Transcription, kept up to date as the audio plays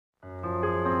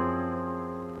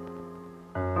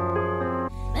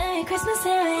Christmas,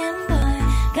 here I am,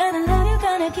 boy. Gonna love you,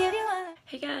 gonna give you all.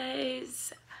 Hey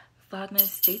guys,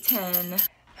 Vlogmas day 10.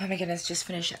 Oh my goodness, just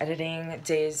finished editing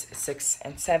days 6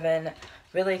 and 7.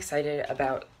 Really excited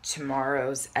about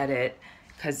tomorrow's edit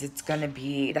because it's gonna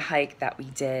be the hike that we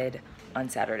did on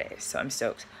Saturday. So I'm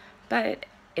stoked. But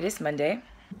it is Monday.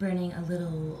 Burning a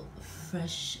little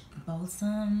fresh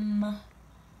balsam. One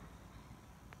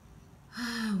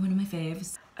of my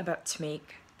faves. About to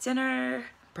make dinner.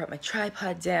 Brought my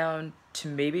tripod down to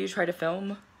maybe try to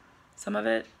film some of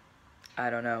it. I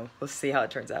don't know. We'll see how it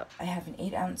turns out. I have an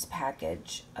 8-ounce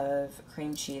package of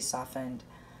cream cheese softened.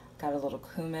 Got a little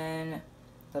cumin,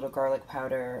 little garlic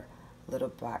powder, little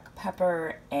black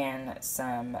pepper, and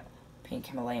some pink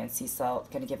Himalayan sea salt.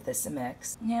 Gonna give this a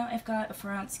mix. Now I've got a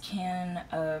 4-ounce can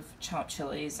of chopped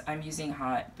chilies. I'm using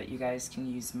hot, but you guys can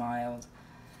use mild.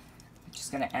 I'm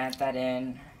just gonna add that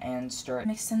in and stir it.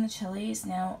 Mix in the chilies,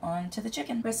 now on to the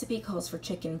chicken. Recipe calls for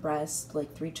chicken breast,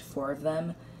 like 3 to 4 of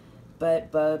them. But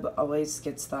Bub always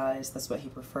gets thighs, that's what he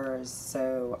prefers,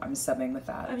 so I'm subbing with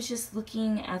that. I was just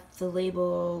looking at the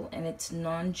label and it's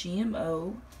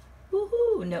non-GMO.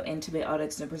 Woohoo! No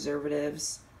antibiotics, no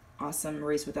preservatives. Awesome,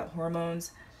 raised without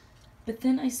hormones. But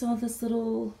then I saw this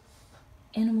little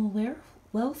animal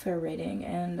welfare rating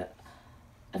and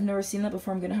I've never seen that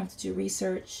before. I'm gonna have to do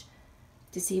research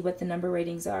to see what the number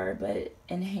ratings are, but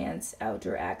enhanced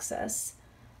outdoor access.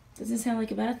 Doesn't sound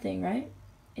like a bad thing, right?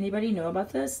 Anybody know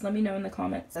about this? Let me know in the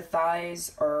comments. The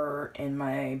thighs are in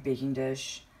my baking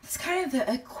dish. It's kind of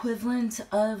the equivalent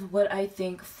of what I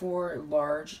think for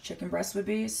large chicken breasts would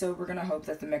be, so we're gonna hope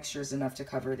that the mixture is enough to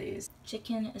cover these.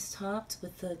 Chicken is topped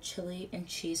with the chili and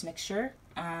cheese mixture.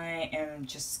 I am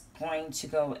just going to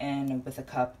go in with a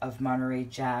cup of Monterey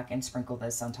Jack and sprinkle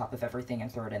this on top of everything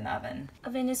and throw it in the oven.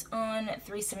 Oven is on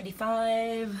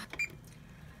 375.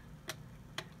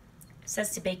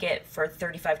 Says to bake it for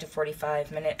 35 to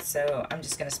 45 minutes, so I'm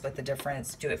just gonna split the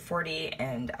difference, do it 40,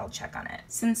 and I'll check on it.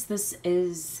 Since this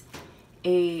is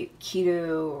a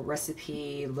keto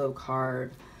recipe, low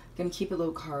carb, I'm gonna keep it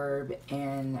low carb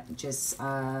and just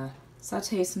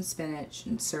saute some spinach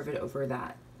and serve it over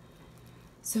that.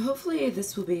 So hopefully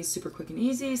this will be super quick and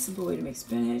easy, simple way to make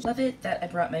spinach. Love it that I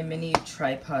brought my mini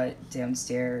tripod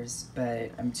downstairs, but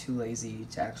I'm too lazy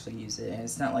to actually use it. And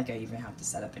it's not like I even have to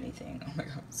set up anything. Oh my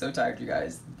god, I'm so tired, you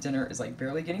guys. Dinner is like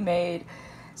barely getting made.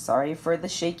 Sorry for the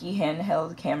shaky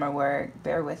handheld camera work.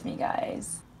 Bear with me,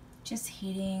 guys. Just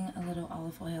heating a little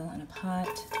olive oil in a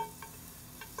pot.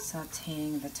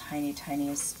 Sauteing the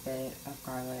tiniest bit of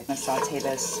garlic. I'm gonna saute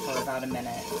this for about a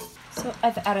minute. So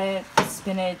I've added the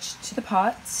spinach to the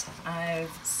pot.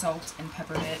 I've salt and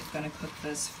peppered it. Gonna cook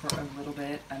this for a little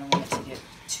bit. I don't want it to get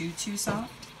too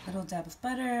soft. Little dab of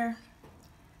butter.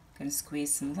 Gonna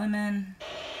squeeze some lemon.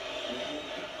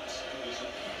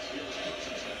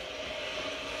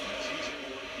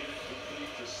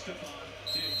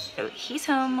 So he's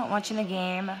home watching the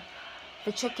game.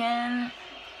 The chicken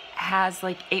has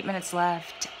like 8 minutes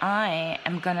left. I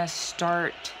am gonna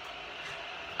start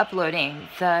uploading.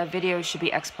 The video should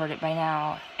be exported by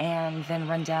now and then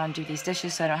run down, do these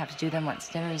dishes so I don't have to do them once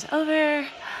dinner is over.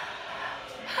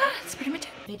 That's pretty much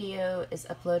it. Video is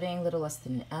uploading a little less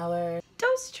than an hour.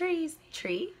 Those trees,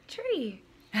 tree.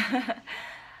 I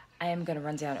am gonna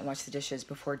run down and watch the dishes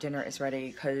before dinner is ready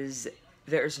because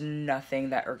there's nothing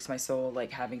that irks my soul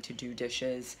like having to do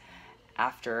dishes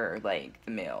after like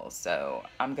the meal, so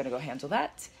I'm gonna go handle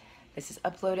that. This is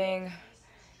uploading.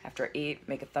 After I eat,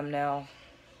 make a thumbnail,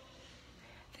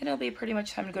 then it'll be pretty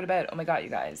much time to go to bed. Oh my god, you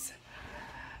guys,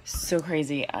 so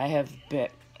crazy. I have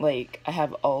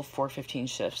all 4:15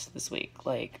 shifts this week,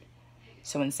 like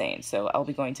so insane, so I'll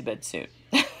be going to bed soon.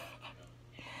 I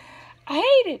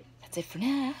hate it. That's it for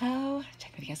now.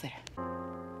 Check with you guys later.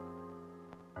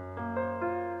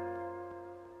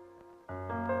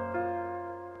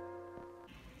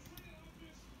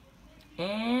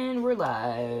 And we're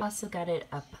live. Also got it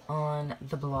up on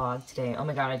the blog today. Oh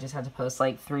my god, I just had to post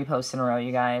like 3 posts in a row,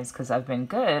 you guys, because I've been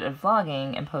good at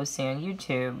vlogging and posting on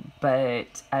YouTube,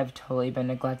 but I've totally been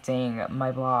neglecting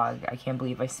my blog. I can't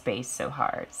believe I spaced so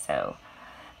hard. So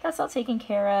that's all taken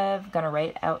care of. Gonna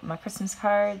write out my Christmas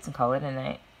cards and call it a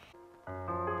night.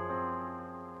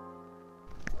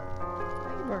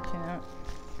 How you working out?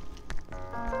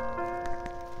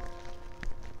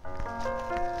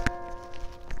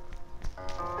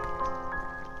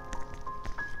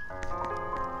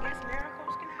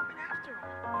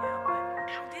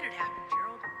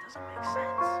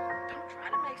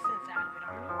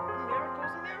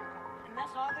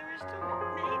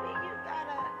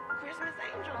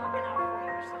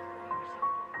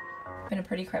 Been a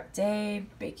pretty crap day.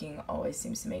 Baking always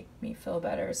seems to make me feel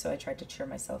better, so I tried to cheer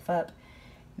myself up.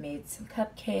 Made some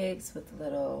cupcakes with a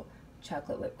little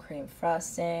chocolate whipped cream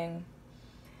frosting.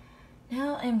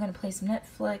 Now I'm gonna play some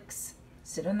Netflix,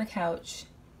 sit on the couch,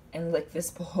 and lick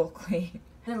this bowl clean.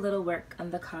 Did a little work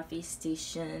on the coffee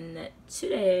station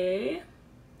today.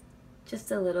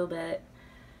 Just a little bit.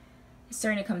 It's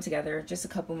starting to come together. Just a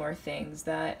couple more things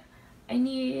that I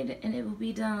need and it will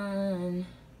be done.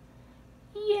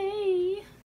 Yay!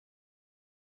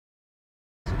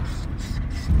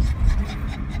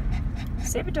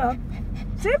 Save a dog.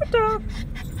 Save a dog.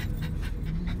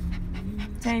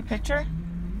 Day picture.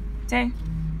 Day.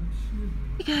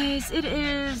 Hey guys, it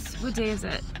is, what day is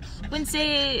it?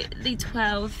 Wednesday the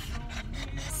 12th,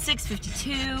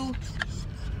 6:52,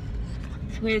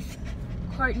 with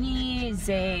Courtney.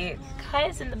 Zay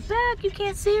Kaya's in the back, you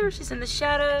can't see her, she's in the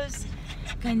shadows.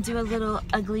 Gonna do a little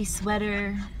ugly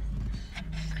sweater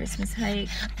Christmas hike.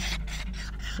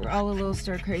 We're all a little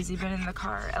stir crazy, but in the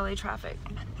car, LA traffic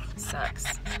sucks,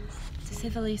 to say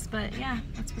the least, but yeah,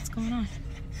 that's what's going on.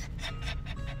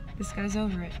 This guy's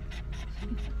over it.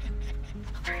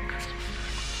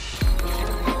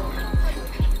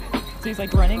 So he's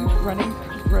like running.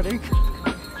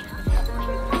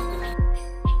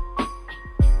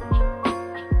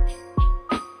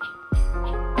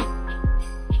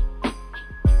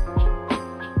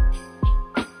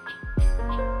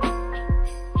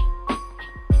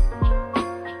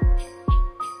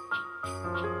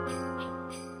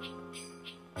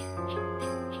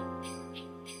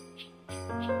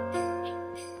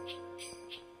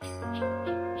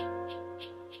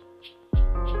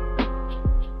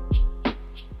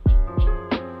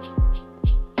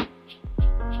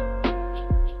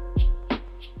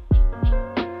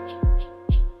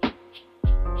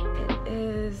 It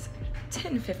is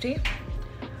 10:50.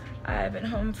 I've been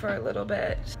home for a little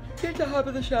bit. Get to hop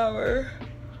in the shower.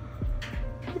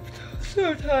 I'm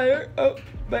so tired. Oh,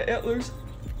 my antlers.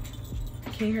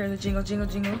 Can you hear the jingle, jingle,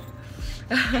 jingle?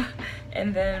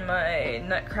 And then my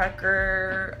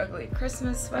Nutcracker ugly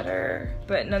Christmas sweater.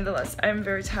 But nonetheless, I'm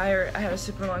very tired. I had a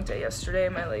super long day yesterday.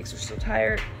 My legs are still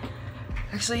tired.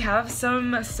 Actually have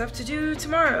some stuff to do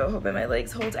tomorrow. Hoping my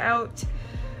legs hold out.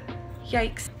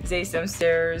 Yikes. Zay's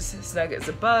downstairs, snug as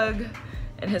a bug.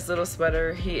 In his little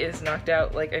sweater, he is knocked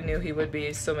out like I knew he would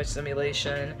be. So much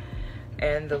simulation.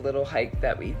 And the little hike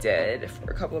that we did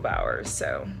for a couple of hours.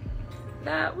 So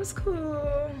that was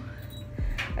cool.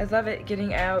 I love it,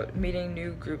 getting out, meeting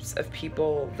new groups of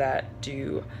people that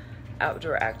do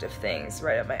outdoor active things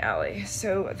right up my alley.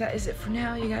 So that is it for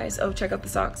now, you guys. Oh, check out the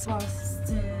socks.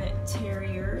 Boston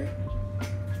Terrier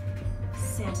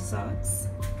Santa socks.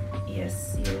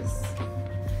 Yes.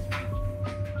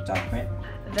 Dog print.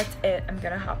 That's it. I'm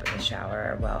gonna hop in the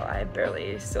shower. Well, I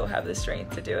barely still have the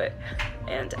strength to do it.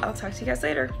 And I'll talk to you guys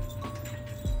later.